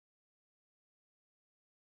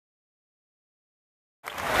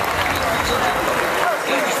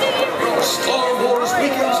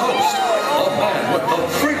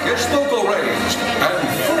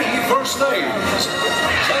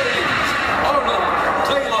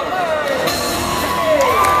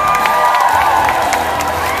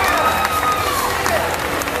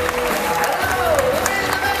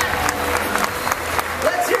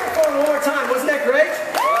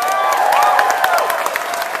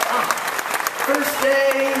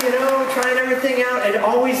coming out, and it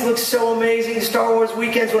always looks so amazing. Star Wars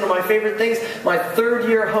Weekend's one of my favorite things. My 3rd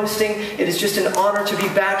year hosting. It is just an honor to be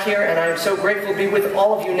back here, and I am so grateful to be with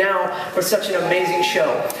all of you now for such an amazing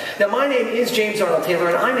show. Now, my name is James Arnold Taylor,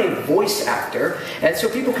 and I'm a voice actor. And so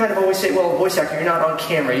people kind of always say, well, a voice actor, you're not on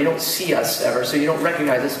camera. You don't see us ever, so you don't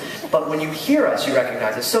recognize us. But when you hear us, you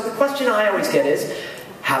recognize us. So the question I always get is,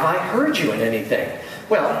 have I heard you in anything?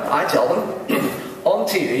 Well, I tell them, on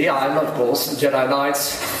TV, I'm, of course, Jedi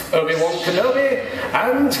Knights, Obi-Wan Kenobi,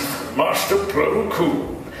 and Master Plo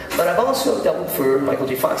Koon. But I've also dubbed for Michael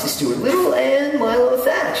J. Fox's Stuart Little and Milo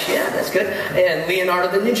Thatch. Yeah, that's good. And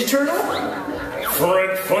Leonardo the Ninja Turtle.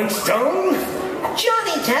 Fred Flintstone.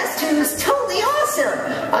 Johnny Test, who's totally awesome.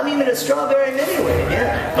 I'm even a strawberry mini-wig,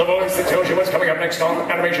 yeah. The voice that tells you what's coming up next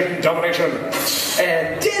on Animation Domination.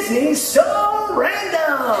 And Disney's So Random.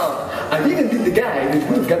 I've even been the guy that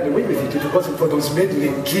would have gotten away with it if it wasn't for those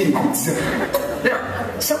meddling kids.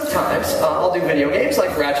 Now, sometimes I'll do video games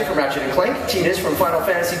like Ratchet from Ratchet & Clank, Tidus from Final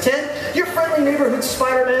Fantasy X, your friendly neighborhood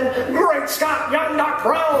Spider-Man, Great Scott, Young Doc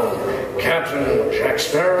Brown, Captain Jack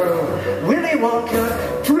Sparrow, Willy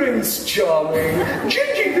Wonka, Prince Charming,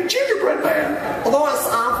 Gingy the Gingerbread Man, voice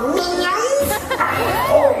of Minions, and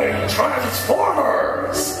Holy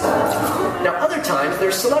Transformers. Now, other times,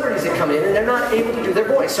 there's celebrities that come in and they're not able to do their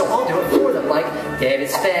voice, so I'll do it for them, like David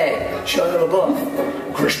Spade, Shia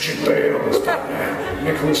LaBeouf, Christian Bale as Batman,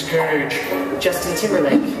 Nicolas Cage, Justin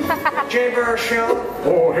Timberlake, Jay Baruchel,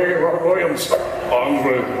 oh hey, Robert Williams,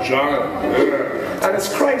 Andre the Giant, yeah. And it's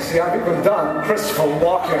crazy, I've even done Christopher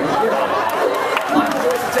Walken. I'm the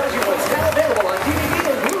voice that tells you what's now available on DVD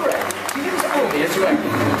and Blu-ray. DVDs only is direct.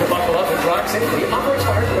 To buckle up and drive safely, operates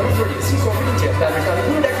fires at 30 see store for details. Batteries on the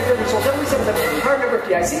blue deck and sold 77 card number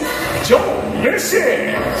FDIC. Don't miss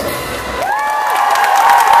it!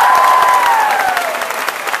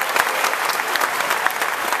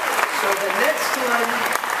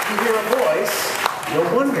 You hear a voice,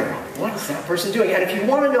 you'll wonder, what is that person doing? And if you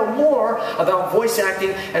want to know more about voice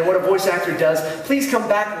acting and what a voice actor does, please come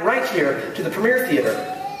back right here to the Premiere Theater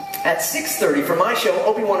at 6:30 for my show,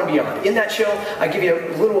 Obi-Wan and Beyond. In that show, I give you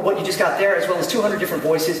a little of what you just got there, as well as 200 different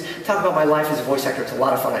voices. Talk about my life as a voice actor. It's a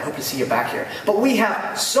lot of fun. I hope to see you back here. But we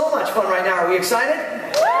have so much fun right now. Are we excited?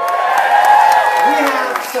 We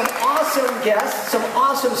have some awesome guests, some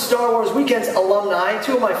awesome Star Wars Weekends alumni,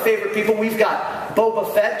 2 of my favorite people. We've got Boba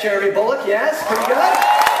Fett, Jeremy Bulloch, yes, pretty good.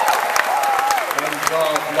 And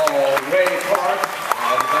Darth Maul, Ray Park.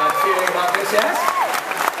 I'm not feeling about this, yes?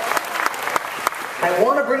 I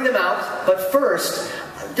want to bring them out, but first,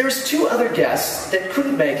 there's 2 other guests that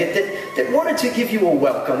couldn't make it, that wanted to give you a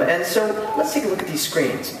welcome, and so let's take a look at these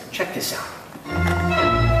screens. Check this out.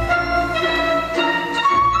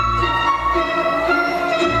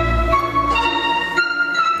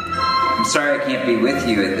 I'm sorry I can't be with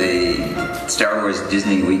you at the Star Wars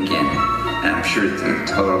Disney weekend. I'm sure it's a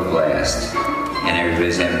total blast, and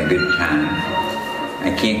everybody's having a good time.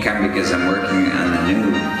 I can't come because I'm working on the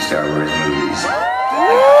new Star Wars movies.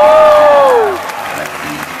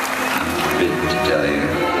 I'm forbidden to tell you.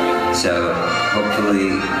 So hopefully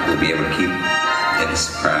we'll be able to keep it a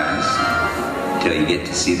surprise until you get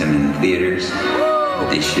to see them in the theaters.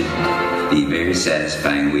 They should be very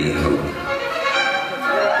satisfying, we hope.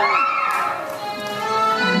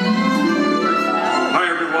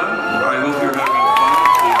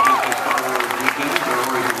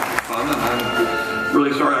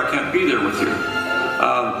 Really sorry I can't be there with you.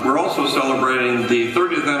 We're also celebrating the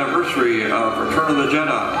 30th anniversary of Return of the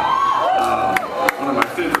Jedi, one of my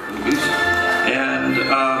favorite movies, and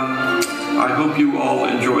I hope you all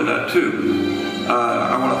enjoy that too.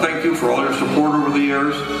 I want to thank you for all your support over the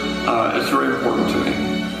years. It's very important to me.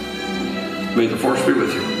 May the Force be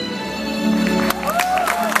with you.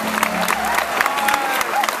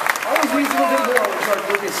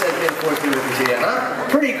 Said may the Force be with you, huh?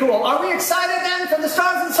 Pretty cool. Are we excited then for the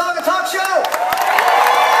Stars and Saga Talk Show? Shall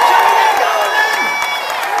we get going then?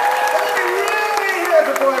 Well, let me really hear it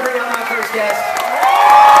before I bring out my first guest.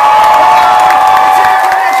 It's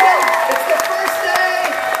intermission. It's the first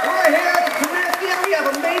day. We're here at the Premiere Theater. We have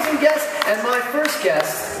amazing guests, and my first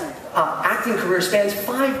guest. Acting career spans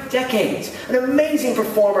 5 decades. An amazing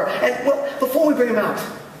performer. And, well, before we bring him out,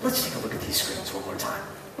 let's take a look at these screens one more time.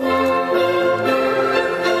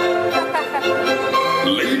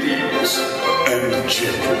 Ladies and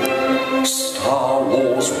gentlemen, Star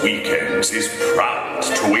Wars Weekends is proud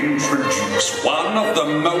to introduce one of the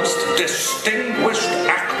most distinguished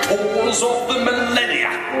actors of the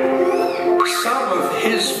millennia. Some of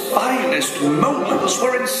his finest moments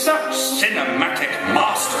were in such cinematic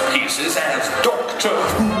masterpieces as Doctor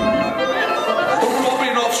Who,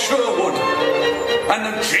 Robin of Sherwood, and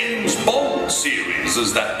the James Bond series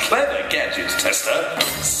as that clever gadget tester,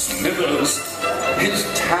 Smithers. His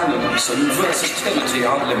talents and versatility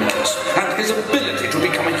are limitless, and his ability to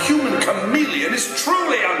become a human chameleon is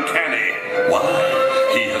truly uncanny.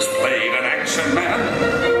 Why, he has played an action man,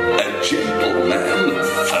 a gentleman,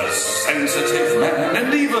 a sensitive man,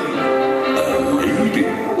 and even a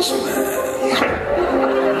ladies' man.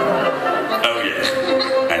 Oh yes,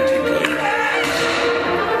 and he played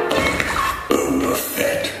Boba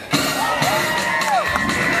Fett.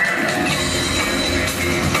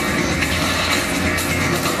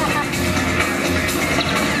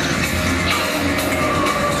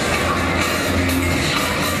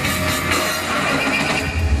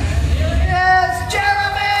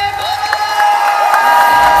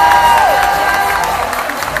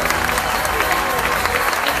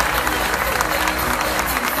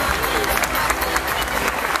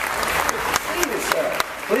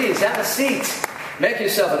 Have a seat. Make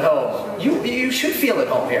yourself at home. You should feel at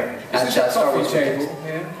home here at Star Wars table.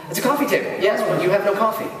 Yeah. It's a coffee table. Yes, but you have no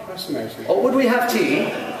coffee. That's amazing. Or would we have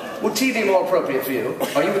tea? Would tea be more appropriate for you?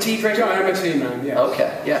 Are you a tea drinker? I am a tea man, yes.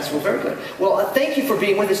 Okay, yes, well, very good. Well, thank you for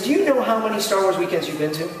being with us. Do you know how many Star Wars weekends you've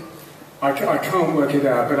been to? I can't work it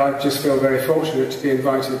out, but I just feel very fortunate to be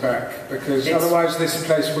invited back, because otherwise this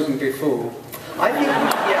place wouldn't be full. I think,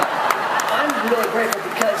 yeah, I'm really grateful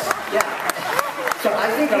because, yeah. So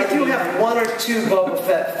I think we do have one or two Boba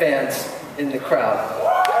Fett fans in the crowd.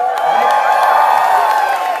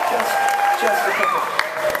 Just a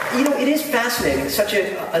couple. You know, it is fascinating, such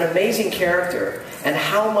an amazing character, and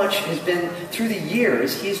how much has been, through the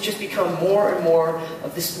years, he's just become more and more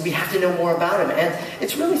of this, we have to know more about him, and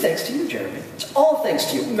it's really thanks to you, Jeremy. It's all thanks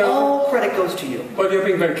to you. No. All credit goes to you. Well, you're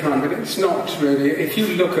being very kind, but it's not really. If you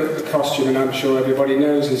look at the costume, and I'm sure everybody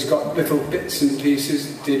knows, he's got little bits and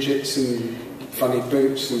pieces, digits and funny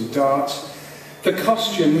boots and darts. The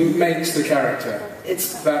costume makes the character.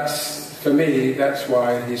 That's, for me, that's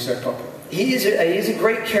why he's so popular. He is a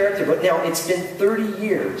great character, but now it's been 30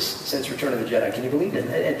 years since Return of the Jedi. Can you believe it?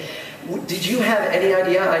 And did you have any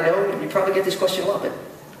idea? I know you probably get this question a lot, but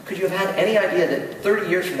could you have had any idea that 30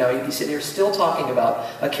 years from now you'd be sitting here still talking about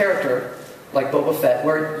a character like Boba Fett,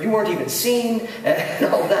 where you weren't even seen and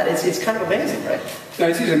all that? It's kind of amazing, right? No,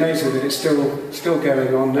 it is amazing that it's still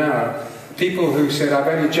going on now. People who said, I've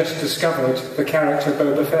only just discovered the character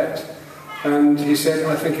Boba Fett. And he said,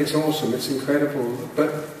 I think it's awesome, it's incredible.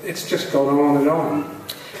 But it's just gone on and on.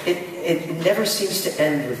 It never seems to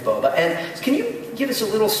end with Boba. And can you give us a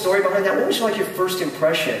little story behind that? What was like your first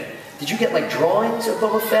impression? Did you get like drawings of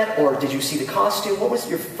Boba Fett, or did you see the costume? What was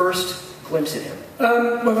your first glimpse at him?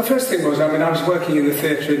 Well, the first thing was, I was working in the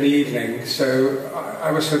theatre in the evening, so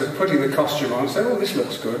I was sort of putting the costume on and saying, oh, this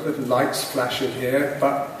looks good, the lights flashing here,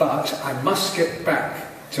 but I must get back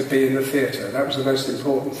to be in the theatre. That was the most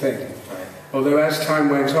important thing. Right. Although as time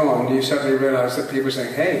went on, you suddenly realised that people were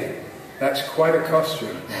saying, hey, that's quite a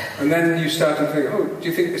costume. And then you started to think, oh, do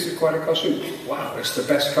you think this is quite a costume? Wow, it's the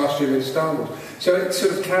best costume in Star Wars. So it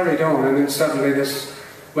sort of carried on, and then suddenly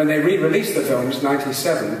when they re-released the films,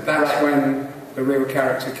 97, that's when the real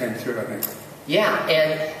character came through, I think. Yeah,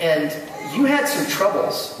 and you had some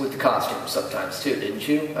troubles with the costume sometimes too, didn't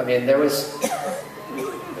you? I mean, there was...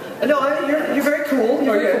 No, you're very cool.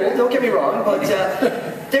 You're very cool. Don't get me wrong, but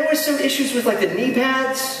there was some issues with like the knee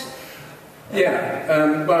pads.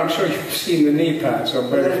 Yeah, well, I'm sure you've seen the knee pads on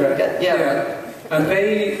Boba Fett. Yeah, and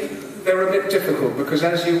they're a bit difficult because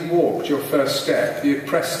as you walked your first step, you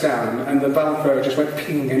pressed down and the Velcro just went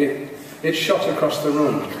ping and it shot across the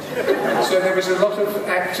room. So there was a lot of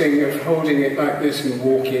acting of holding it like this and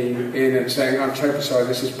walking in and saying, I'm terribly sorry,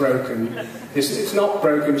 this is broken. It's not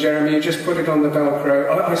broken, Jeremy, you just put it on the Velcro.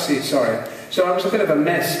 Oh, I see, sorry. So I was a bit of a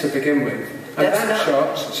mess to begin with. And that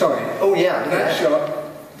shot, sorry. Oh, yeah. That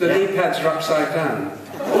shot, the knee pads are upside down.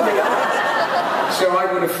 So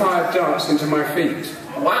I would have fired darts into my feet.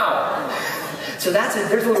 Wow. So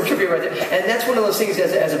there's a little trivia right there. And that's one of those things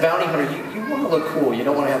as a bounty hunter, you want to look cool. You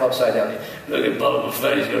don't want to have upside down. Look at Boba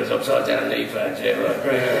Fett, he's got his upside down knee pads. Yeah,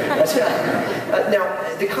 right.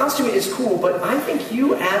 Now, the costume is cool, but I think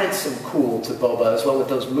you added some cool to Boba as well with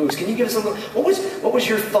those moves. Can you give us a little, what was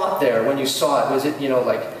your thought there when you saw it? Was it,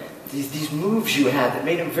 like, these moves you had that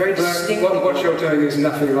made him very distinct? What you're doing is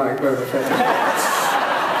nothing like Boba Fett.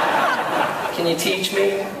 Can you teach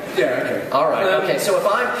me? Yeah, okay. All right, okay. So if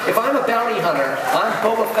I'm a bounty hunter, I'm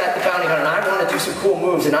Boba Fett the bounty hunter, and I want to do some cool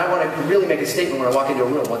moves, and I want to really make a statement when I walk into a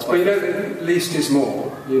room. What's my... Well, least is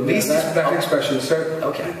more. That expression.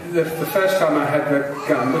 So the first time I had the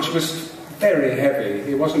gun, which was very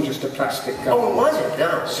heavy, it wasn't just a plastic gun. Oh, it wasn't?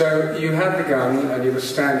 No. So you had the gun, and you were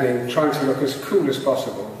standing, trying to look as cool as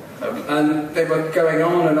possible. And they were going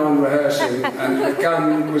on rehearsing, and the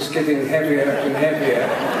gun was getting heavier and heavier.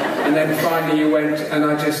 And then finally you went, and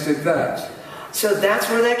I just did that. So that's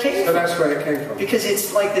where that came from? So that's where it came from. Because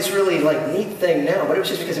it's like this really neat thing now, but it was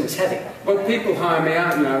just because it was heavy. Well, people hire me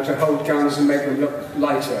out now to hold guns and make them look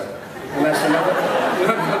lighter. And that's another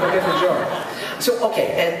little job. So,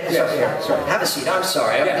 okay, and sorry, have a seat. I'm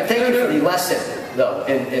sorry. Yeah. Thank you for the lesson, though,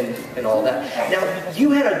 in all that. Now,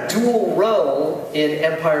 you had a dual role in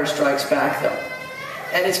Empire Strikes Back, though.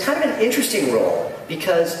 And it's kind of an interesting role,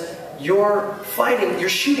 because you're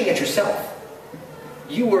shooting at yourself.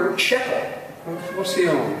 You were Shekel. What's he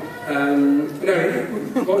on? No,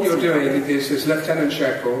 what you're doing is Lieutenant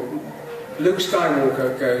Shekel. Luke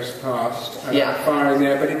Skywalker goes past, and I'm firing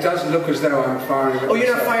there, but it does look as though I'm firing at Oh, you're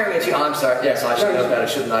not myself. firing at you. Oh, I'm sorry. Yes, I should know better,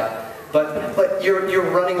 shouldn't I? But you're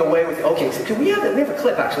running away with. Okay, so we have a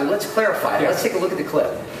clip actually. Let's clarify it. Yeah. Let's take a look at the clip.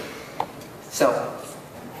 So,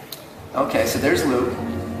 okay, so there's Luke,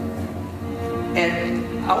 and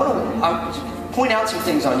I want to point out some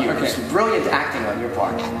things on you. Okay. Some brilliant acting on your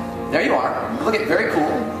part. There you are. Look at very cool,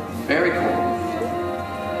 very cool.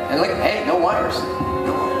 And look, hey, no wires.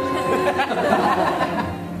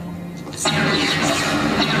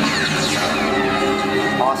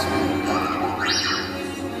 Awesome.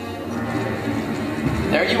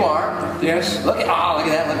 There you are. Yes. Look at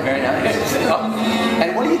that. Look very nice. Oh.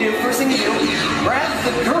 And what do? First thing you do, grab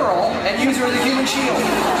the girl and use her as a human shield.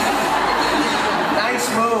 Nice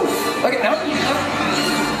move. Look at no.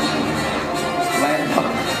 Land up.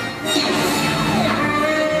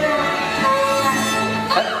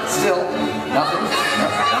 Still nothing.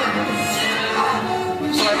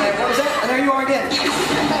 What was that? And there you are again.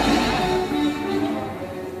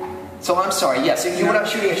 So I'm sorry, yes, you were not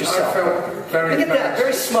shooting at yourself. I felt very Look at that,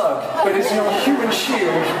 very smug. But it's your human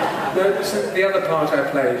shield. It's the other part I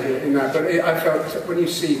played in that. But I felt, when you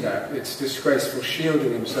see that, it's disgraceful,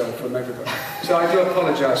 shielding himself from everybody. So I do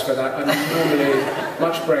apologise for that. I'm normally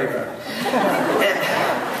much braver.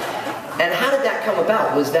 And how did that come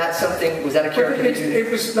about? Was that a character?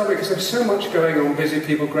 It was lovely because there's so much going on, busy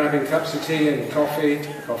people grabbing cups of tea and coffee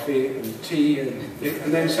and tea,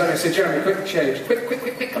 and then suddenly I said, Jeremy, quick change,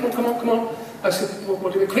 quick, come on. I said,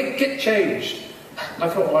 what do we, quick, get changed. I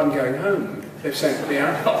thought, well, I'm going home. They've sent me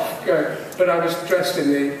out, off, go. But I was dressed in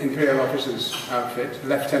the Imperial officer's outfit,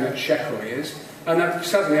 Lieutenant Shekel he is, and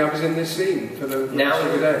suddenly I was in this scene for the rest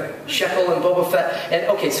of the day. Shekel and Boba Fett. And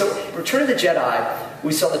okay, so Return of the Jedi,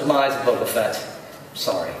 we saw the demise of Boba Fett.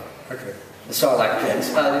 Sorry. Okay. The Sarlacc pits.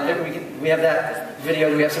 We have that video.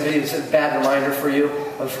 We have some videos. It's a bad reminder for you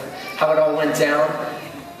of how it all went down.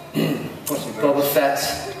 Boba Fett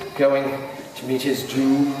going to meet his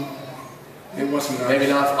doom. It wasn't nice. Maybe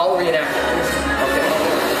not. I'll reenact it. Okay.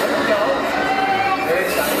 There we go. Very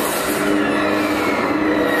exciting.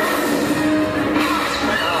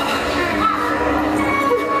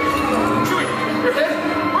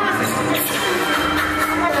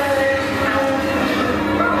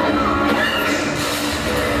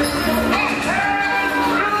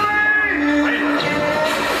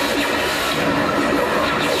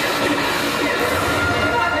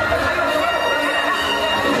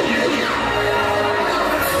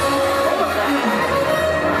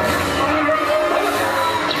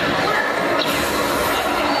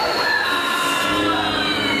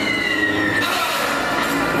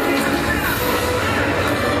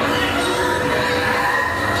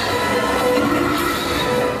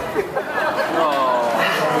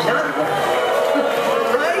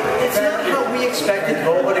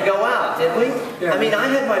 I mean, I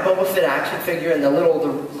had my Boba Fett action figure and the little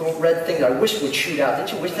red thing that I wish would shoot out.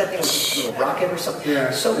 Didn't you wish that thing was a little rocket or something?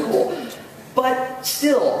 Yeah. So cool. But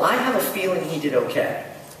still, I have a feeling he did okay.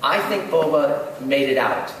 I think Boba made it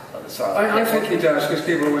out of the Sarlacc pit. I think he does, because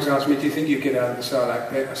people always ask me, do you think you get out of the Sarlacc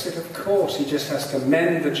pit? I said, of course, he just has to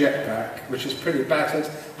mend the jetpack, which is pretty battered,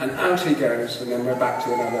 and out he goes, and then we're back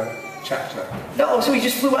to another chapter. No, so he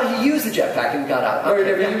just flew out, he used the jetpack and got out.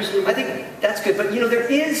 Okay, yeah. I think that's good, but you know,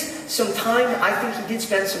 there is some time, I think he did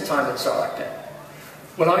spend some time in the Sarlacc pit.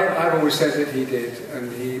 Well, I've always said that he did,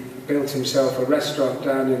 and he built himself a restaurant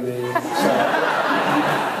down in the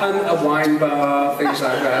and a wine bar, things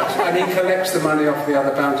like that. And he collects the money off the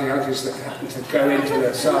other bounty hunters that happen to go into the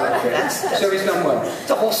Sarlacc pit. So he's done well. It's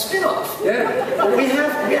a whole spin-off. Yeah. Well, we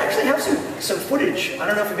actually have some footage. I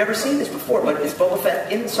don't know if you've ever seen this before, but it's Boba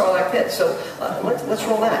Fett in the Sarlacc pit. So let's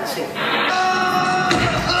roll that and see.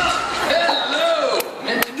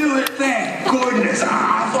 Thank goodness. I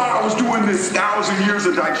thought I was doing this 1,000 years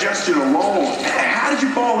of digestion alone. How did you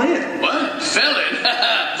fall in? What? Fell in?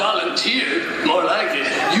 Volunteered? More like it.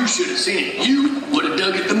 You should have seen it. You would have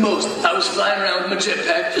dug it the most. I was flying around with my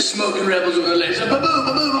jetpack, just smoking rebels with a laser. Ba-boom,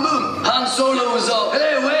 ba-boom, ba-boom. Han Solo was all,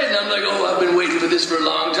 hey, wait. And I'm like, oh, I've been waiting for this for a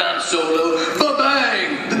long time, Solo.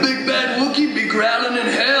 Ba-bang! The big bad Wookiee be growling in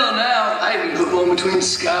hell now. I even put one between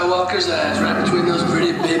Skywalker's eyes, right between those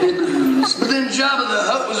pretty baby blues. But then Jabba the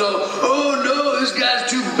Hutt was all, oh no, this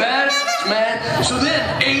guy's too bad, man. So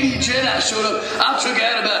then 80 Jedi showed up. I took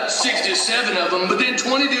out about 67 of them, but then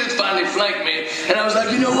 20 dudes finally flanked me. And I was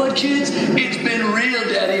like, you know what, kids? It's been real,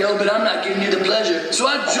 Daddy-O, but I'm not giving you the pleasure. So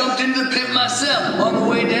I jumped into the pit myself. On the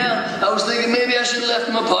way down, I was thinking maybe I should have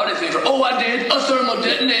left my party favor. Oh, I did. A thermal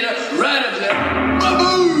detonator right up there.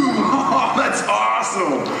 Ba-boom! Oh, that's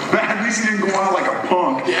awesome. Man, at least you didn't go out like a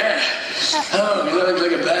punk. Yeah. Oh, you look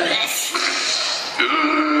like a badass.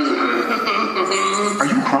 Are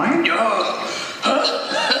you crying? Oh, huh?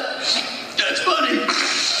 That's funny.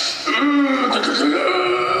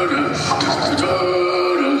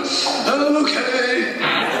 Okay.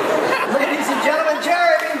 Ladies and gentlemen,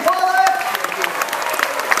 Jeremy Bulloch!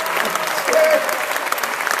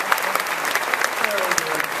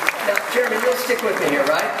 Now, Jeremy, you'll stick with me here,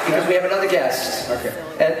 right? Because we have another guest. Okay.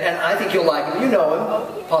 And I think you'll like him. You know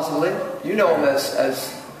him, possibly. You know him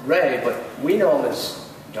as Ray, but we know him as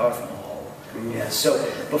Darth Maul. Yeah, so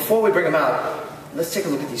before we bring him out, let's take a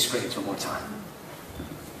look at these screens one more time.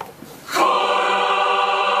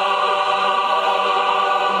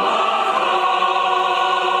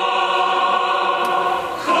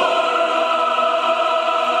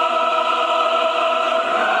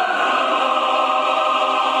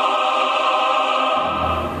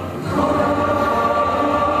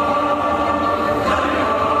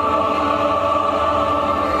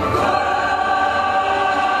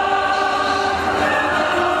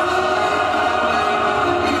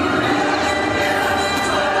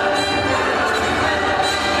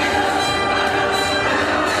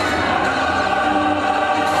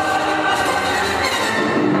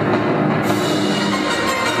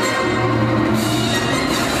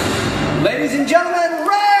 Ladies and gentlemen,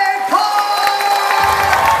 Ray Paul!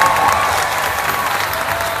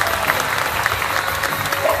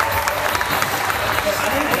 I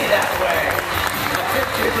didn't be that way.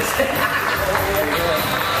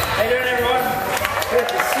 How you doing, everyone? Good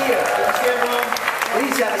to see you. Good to see everyone.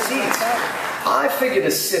 Please have a seat. I figured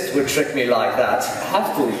a Sith would trick me like that.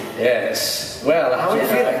 Have to. Yes. Well, how are you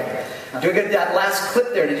feeling? Doing good. That last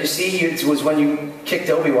clip there, did you see? It was when you kicked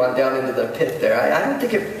Obi-Wan down into the pit there. I don't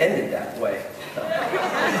think it ended that way.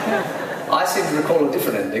 I seem to recall a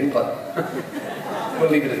different ending, but we'll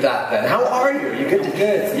leave it at that then. How are you? You good?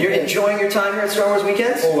 Good. You're enjoying your time here at Star Wars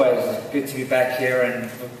Weekends? Always. It's good to be back here,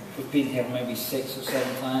 and we've been here maybe 6 or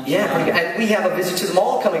 7 times. Yeah, pretty good. And we have a visit to the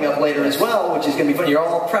mall coming up later as well, which is going to be fun. You're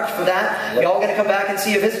all prepped for that? Yep. You all going to come back and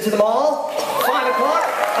see a visit to the mall? 5 o'clock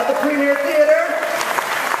at the Premier Theater?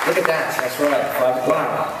 Look at that. That's right, 5 o'clock.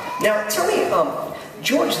 Wow. Now, tell me,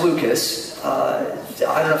 George Lucas, I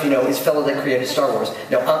don't know if you know, is the fellow that created Star Wars.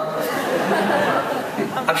 No,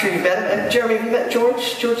 I'm sure you've met him. And Jeremy, have you met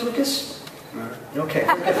George Lucas? No. Okay.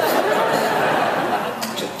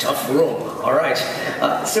 It's a tough room. All right.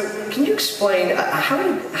 So, can you explain, how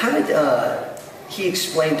did he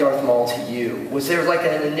explain Darth Maul to you? Was there like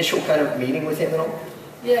an initial kind of meeting with him at all?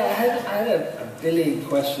 Yeah, I had a billion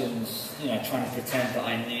questions, you know, trying to pretend that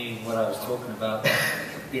I knew what I was talking about.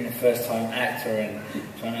 Being a first-time actor and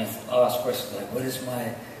trying to ask questions like, what is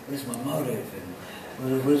my motive and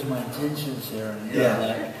what is my intentions here? And you know,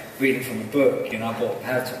 like reading from a book, you know, about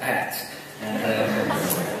how to act. And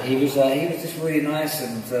he was just really nice,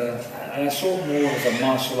 and I saw it more as a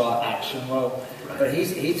martial art action role. But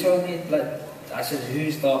he told me, like, I said,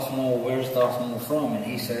 who's Darth Maul? Where's Darth Maul from? And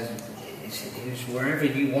he says, he's wherever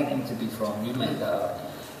you want him to be from. You make that up.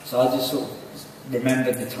 So I just sort of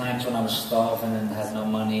remembered the times when I was starving and had no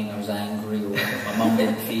money and I was angry, or my mum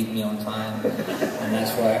didn't feed me on time, and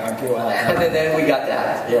that's why I brought out that. And then we got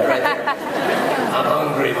that, yeah, right there. I'm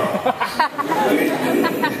hungry, Mom.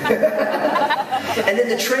 And then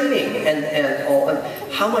the training and all.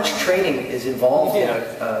 How much training is involved in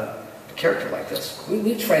a character like this?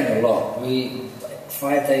 We train a lot.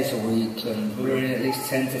 5 days a week, and we were in at least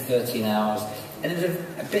 10 to 13 hours. And it was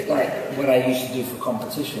a bit like what I used to do for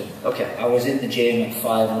competition. Okay. I was in the gym at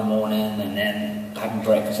 5 in the morning, and then having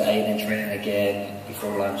breakfast at 8, and then training again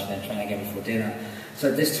before lunch, and then training again before dinner.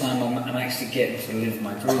 So this time I'm actually getting to live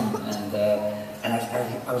my dream, and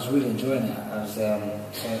I was really enjoying it. I was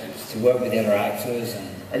to work with the other actors,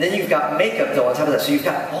 and then you've got makeup though on top of that. So you've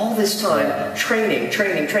got all this time training,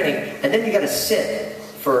 and then you got to sit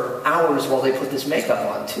for hours while they put this makeup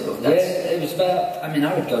on too. Yeah, it was about. I mean,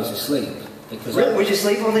 I would go to sleep. Because Really? Would you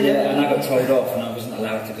sleep while they did? Yeah, and I got told off, and I wasn't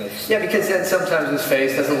allowed to go to sleep. Yeah, because then sometimes his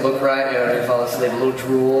face doesn't look right. You know, you fall asleep, a little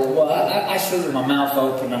drool. Well, I sleep with my mouth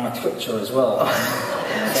open and my twitcher as well.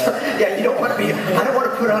 Yeah, you don't want to be. I don't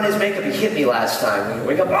want to put on his makeup. He hit me last time.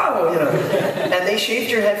 Wake up, oh, you know. And they shaved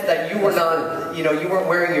your head for that. You were not, you know, you weren't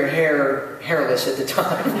wearing your hair hairless at the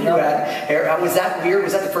time. You had hair. Was that weird?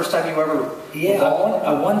 Was that the first time you ever? Yeah,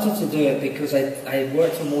 I wanted to do it because I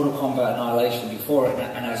worked on Mortal Kombat Annihilation before,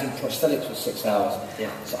 and I was in prosthetics for 6 hours.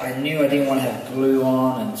 Yeah. So I knew I didn't want to have glue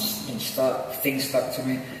on and things stuck to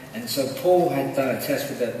me. And so Paul had done a test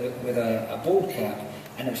with a bald cap,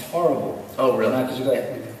 and it was horrible. Oh, really? Because you got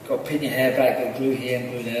to pin your hair back, got glue here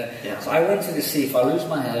and glue there. Yeah. So I wanted to see if I lose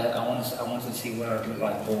my hair, I wanted to see where I'd look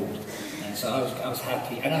like bald. And so I was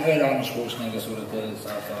happy. And I heard Arnold Schwarzenegger sort of do it, so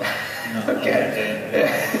I thought, you know, Okay.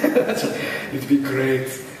 It'd be great.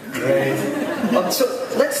 Great. So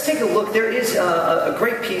let's take a look. There is a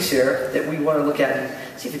great piece here that we want to look at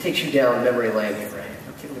and see if it takes you down memory lane here, right?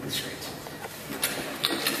 Take a look at the screens.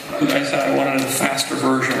 I said I wanted a faster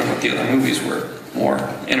version of what the other movies were, more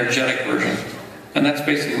energetic version. And that's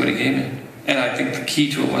basically what he gave me. And I think the key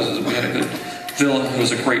to it was we had a good villain who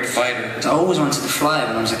was a great fighter. I always wanted to fly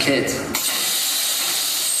when I was a kid.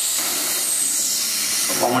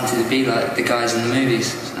 I wanted to be like the guys in the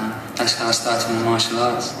movies. So that's how I started my martial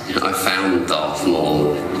arts. I found Darth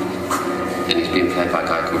Maul, and he's being played by a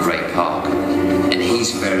guy called Ray Park, and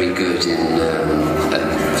he's very good in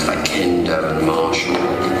like kendo and martial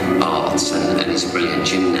arts, and he's a brilliant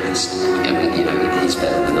gymnast. I mean, you know, he's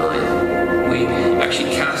better than I am. We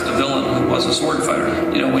actually cast a villain who was a sword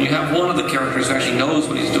fighter. You know, when you have one of the characters who actually knows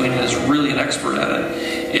what he's doing and is really an expert at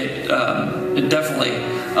it, it definitely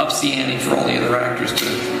ups the ante for all the other actors to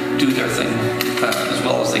do their thing as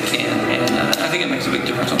well as they can. And I think it makes a big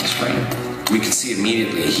difference on the screen. We could see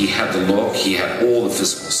immediately he had the look, he had all the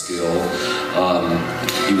physical skill,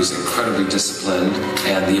 he was incredibly disciplined,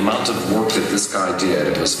 and the amount of work that this guy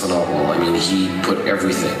did was phenomenal. I mean, he put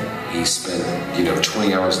everything. He spent,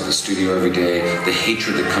 20 hours in the studio every day. The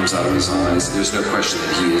hatred that comes out of his eyes, there's no question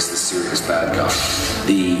that he is the serious bad guy.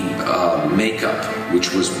 The makeup,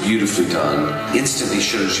 which was beautifully done, instantly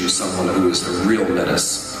shows you someone who is a real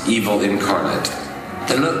menace, evil incarnate.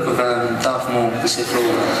 The look of Darth Maul, the Sith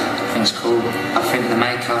Lord, I think it's cool. I think the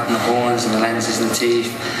makeup and the horns and the lenses and the teeth,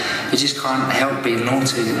 you just can't help being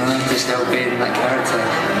naughty, just help being that character.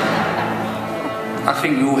 I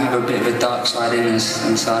think we all have a bit of a dark side in us,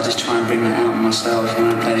 and so I just try and bring that out in myself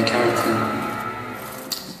when I play the character.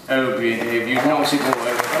 Oh, if you naughty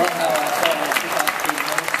boy.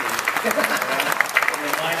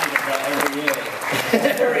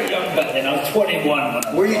 Very young back then. I was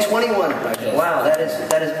 21. Were you 21? Wow, that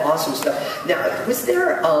is awesome stuff. Now, was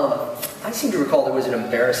there? I seem to recall there was an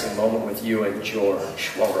embarrassing moment with you and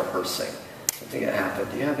George while rehearsing. Something that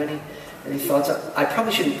happened. Do you have any thoughts? I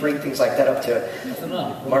probably shouldn't bring things like that up to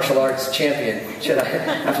martial arts champion, should I?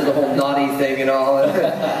 After the whole naughty thing and all.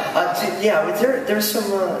 Yeah, was there's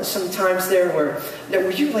some times there where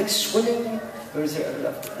were you like swimming? Or was there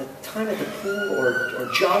a time at the pool or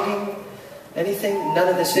jogging? Anything? None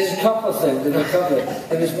of this. There's a couple of things.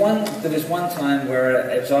 There was one time where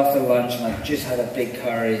it was after lunch and I just had a big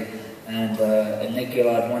curry, and Nick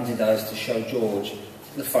Gillard wanted us to show George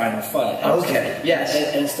the final fight. Okay. Yes.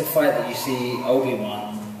 And it's the fight that you see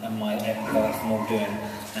Obi-Wan and my Darth Maul doing,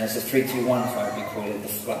 and it's a 3-2-1 fight. We call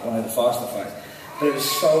it like one of the faster fights. But it was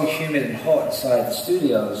so humid and hot inside the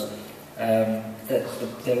studios that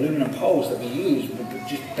the aluminum poles that we used would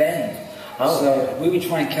just bend. Oh. So we would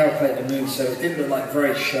try and calculate the moves so it didn't look like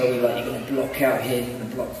very showy, like you're going to block out here, you're going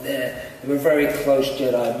to block there. They were very close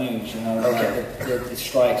Jedi moves, Okay. like the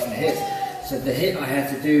strikes and the hits. So the hit I had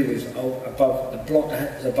to do was above the block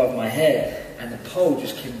was above my head, and the pole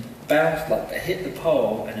just came bounced, like I hit the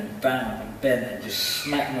pole and then bounced and bent and just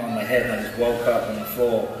smacked me on the head, and I just woke up on the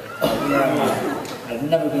floor. I'd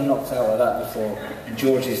never been knocked out like that before. And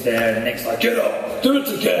George is there, and Nick's like, "Get up, do it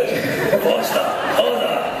again, faster,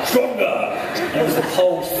 harder, stronger." And it was the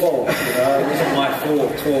pole's fault, it wasn't my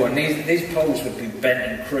fault at all. And these poles would be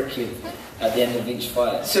bent and crooked at the end of each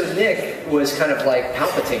fight. So Nick was kind of like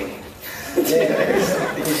Palpatine. Yeah,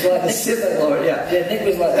 it was like the Sith Lord. Yeah, Nick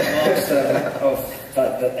was like the master of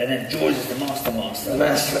that, and then George is the master. The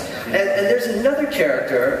master. And there's another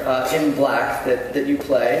character in black that you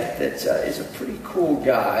play that is a pretty cool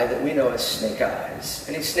guy that we know as Snake Eyes.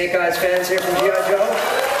 Any Snake Eyes fans here from G.I. Joe?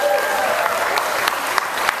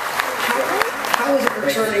 How is it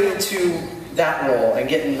returning to that role and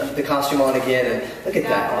getting the costume on again? And look at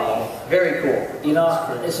that. Very cool.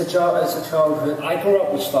 It's a childhood. I grew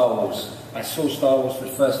up with Star Wars. I saw Star Wars for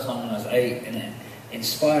the first time when I was 8, and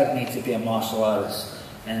inspired me to be a martial artist.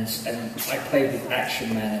 And I played with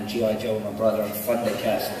Action Man and G.I. Joe with my brother and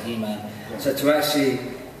Thundercats and He-Man. So to actually,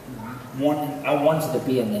 I wanted to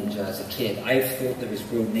be a ninja as a kid. I thought there was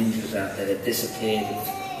real ninjas out there that disappeared.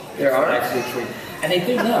 There are? Actually true. And they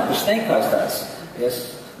do now, but Snake Eyes does.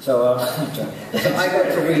 Yes. So I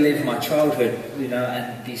got to relive my childhood, you know,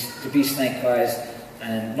 and to be Snake Eyes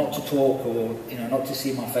and not to talk or, you know, not to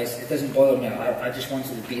see my face. It doesn't bother me. I just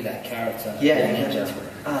wanted to be that character. Yeah, ninja.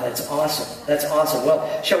 Ah, that's awesome. That's awesome.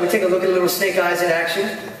 Well, shall we take a look at a little Snake Eyes in action?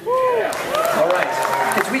 Yeah. All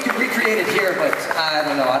right. Because we could recreate it here, but I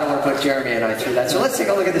don't know. I don't want to put Jeremy and I through that. So let's take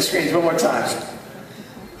a look at the screens one more time.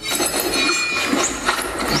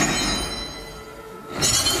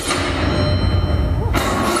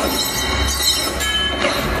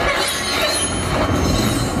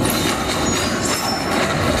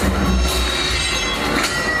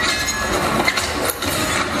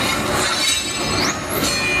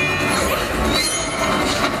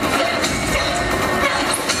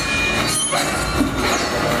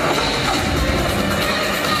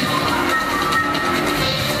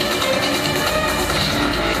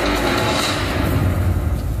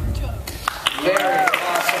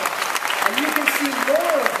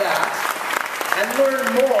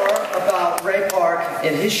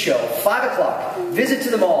 Show, 5 o'clock, visit to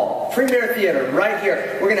the mall, Premier Theater, right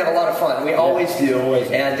here. We're going to have a lot of fun. We always do,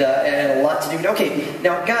 and a lot to do. Okay,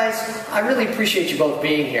 now guys, I really appreciate you both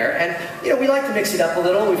being here, and you know, we like to mix it up a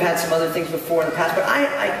little. We've had some other things before in the past, but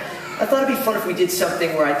I thought it'd be fun if we did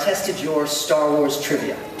something where I tested your Star Wars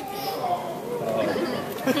trivia.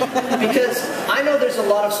 Because I know there's a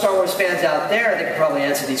lot of Star Wars fans out there that can probably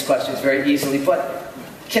answer these questions very easily, but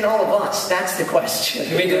can all of us? That's the question.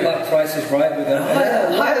 Can we do like Price is Right with them?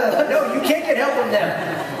 No, you can't get help from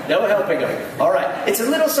them. No helping them. All right. It's a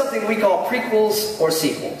little something we call prequels or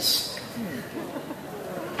sequels.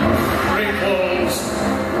 Prequels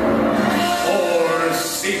or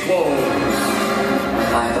sequels?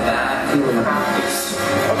 I have a bad feeling about this.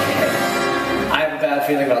 Okay. I have a bad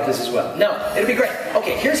feeling about this as well. No, it'll be great.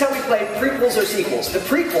 Okay, here's how we play prequels or sequels. The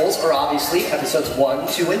prequels are obviously episodes 1,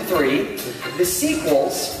 2, and 3. The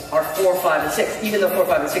sequels are 4, 5, and 6, even though 4,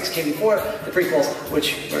 5, and 6 came before the prequels,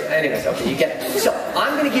 which were, anyways, okay, you get it. So,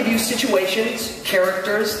 I'm going to give you situations,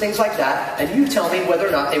 characters, things like that, and you tell me whether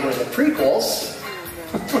or not they were in the prequels,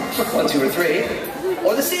 1, 2, or 3,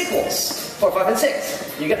 or the sequels, 4, 5, and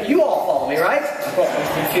 6. You all follow me, right?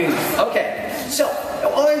 I'm confused. Okay, so,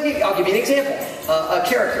 I'll give you an example. A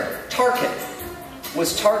character, Tarkin.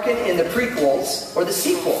 Was Tarkin in the prequels or the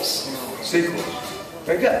sequels? Sequels.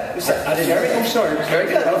 Very good. Who said? I didn't know. I'm sorry. Very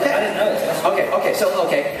good. Okay. I didn't know that.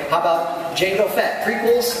 Okay. How about Jango Fett?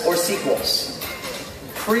 Prequels or sequels?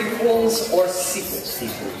 Prequels or sequels?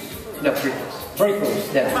 Sequels. No, prequels.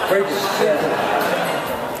 Prequels. Yeah. Prequels.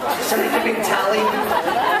 Yeah. Somebody keeping tally?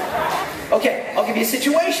 Okay, I'll give you a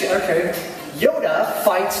situation. Okay. Yoda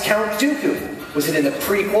fights Count Dooku. Was it in the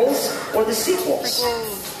prequels or the sequels?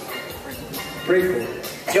 Prequel.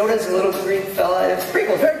 Yoda's a little green fella.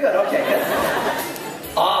 Prequel, very good. Okay, good.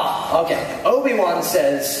 Okay. Obi-Wan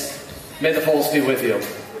says, "May the Force be with you."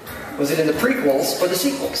 Was it in the prequels or the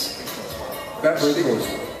sequels? That's sequels.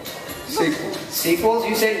 Sequels. Sequels?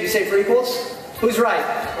 You say prequels? Who's right?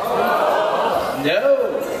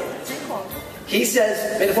 No. He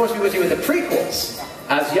says, "May the Force be with you" in the prequels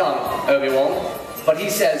as young Obi-Wan, but he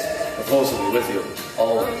says, "The Force will be with you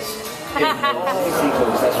always."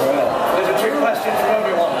 Sequels, that's right. There's a trick question for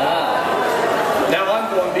Obi-Wan. Now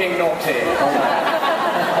I'm going being naughty.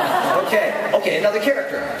 Okay, another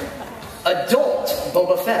character. Adult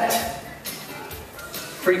Boba Fett.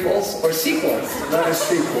 Prequels or sequels? That is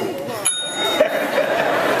sequel.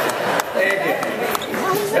 Thank you.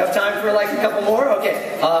 We have time for like a couple more?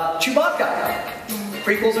 Okay. Chewbacca.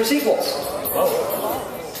 Prequels or sequels?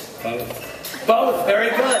 Both.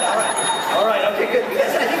 Very good. All right. Okay, good. You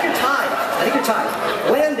guys, I think you're tied.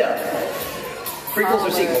 Lando. Prequels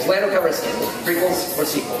or sequels? Lando covers prequels or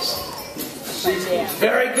sequels? Sequels.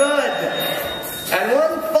 Very good. And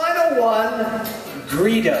one final one.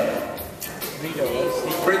 Greedo.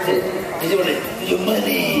 Prequel. Is it what it? Your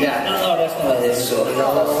money. Yeah. No, that's not it.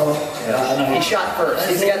 He shot first.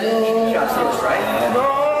 He's got shot first, right?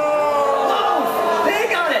 Oh, they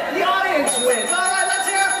got it. The audience wins. All right, let's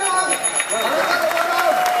hear it for them.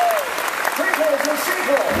 Prequels or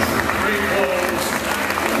sequels? Prequels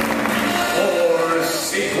or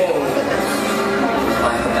sequels?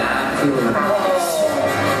 I have a bad feeling about this.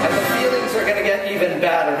 And the feelings are going to get even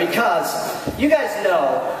badder because you guys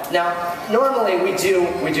know. Now, normally we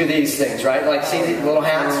do these things, right? Like, see the little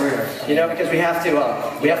hats, you know, because we have to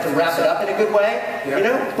wrap it up in a good way, you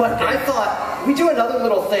know. But I thought we do another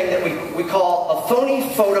little thing that we call a phony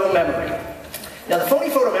photo memory. Now, the phony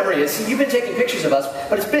photo memory is, see, you've been taking pictures of us,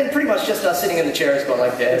 but it's been pretty much just us sitting in the chairs going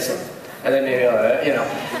like this, and then maybe, you know.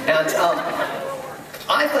 And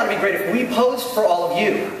I thought it'd be great if we posed for all of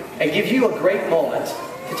you and give you a great moment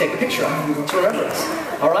to take a picture of, to remember us.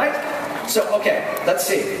 All right? So, okay, let's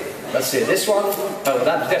see. Let's see, this one, oh,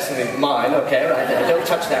 that's definitely mine, okay, right, don't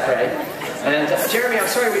touch that, Ray. And Jeremy, I'm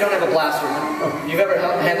sorry we don't have a blaster. You've ever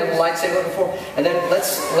handled a lightsaber before? And then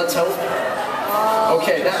let's hope.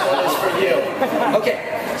 Okay, that one is for you. Okay,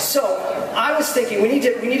 so I was thinking we need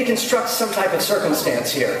to construct some type of circumstance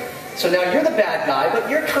here. So now you're the bad guy, but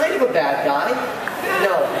you're kind of a bad guy.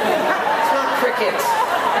 No, it's not cricket.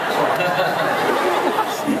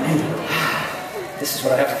 This is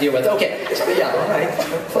what I have to deal with. Okay, so yeah, all right,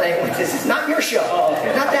 we're playing with this. It's not your show,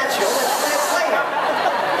 not that show. That's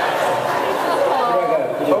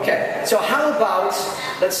later. Okay, so how about,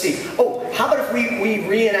 let's see. Oh, how about if we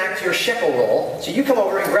reenact your shekel roll? So you come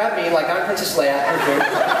over and grab me like I'm Princess Leia.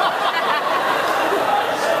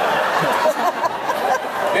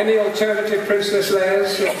 Any alternative Princess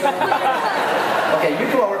Leias? Okay, you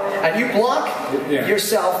come over and you block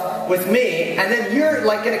yourself with me, and then you're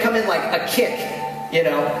like going to come in like a kick, you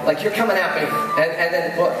know, like you're coming at me, and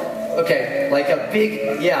then well, okay, like a big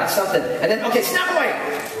something, and then okay, snap away.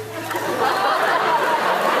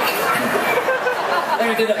 Let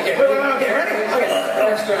me do that again. Okay, ready? Okay.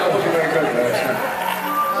 I wasn't very good at that.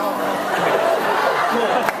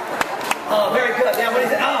 Oh, very good. Yeah, what do you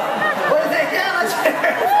think? Oh, what do you think? Yeah, let's hear it.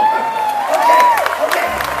 Okay.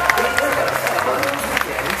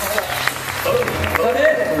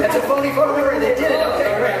 That's a phony photo memory. They did it. Okay,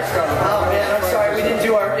 great. Oh man, I'm sorry we didn't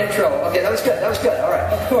do our intro. Okay, that was good. That was good. All right.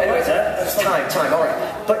 Anyways, that's time. All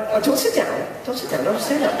right. But don't sit down. Don't sit down. Don't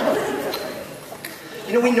stand up.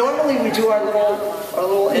 You know, we normally do our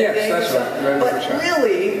little endings, that's right. but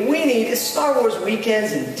really we need Star Wars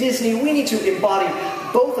weekends and Disney. We need to embody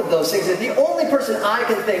both of those things. And the only person I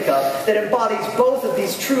can think of that embodies both of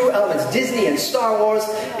these true elements, Disney and Star Wars,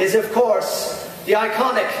 is of course the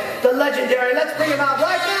iconic, the legendary. Let's bring him out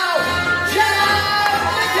right now, Jedi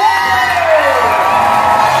Mickey!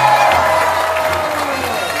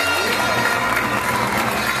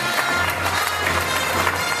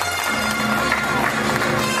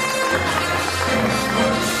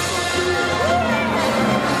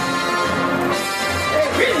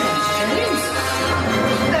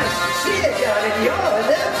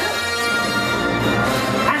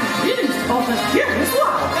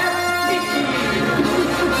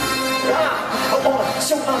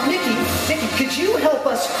 So, Mickey, could you help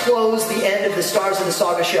us close the end of the Stars of the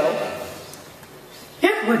Saga show?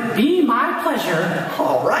 It would be my pleasure.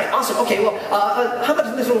 All right, awesome. Okay, well, how about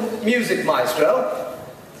a little music, maestro?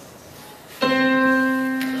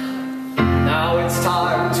 Now it's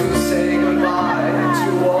time to say goodbye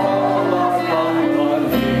to all our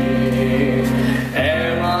company.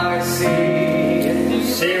 M-I-C,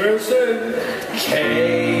 Severson,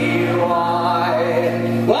 K-Y.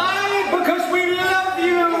 Why? Because we love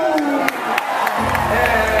you!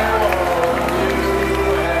 M-O-U-S-E.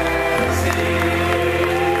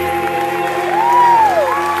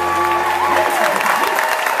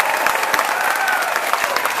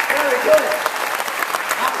 Very good.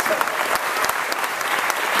 Awesome.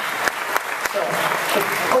 So,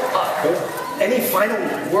 any final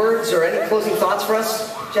words or any closing thoughts for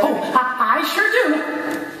us, Jenna? Oh, I sure do.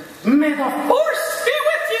 May the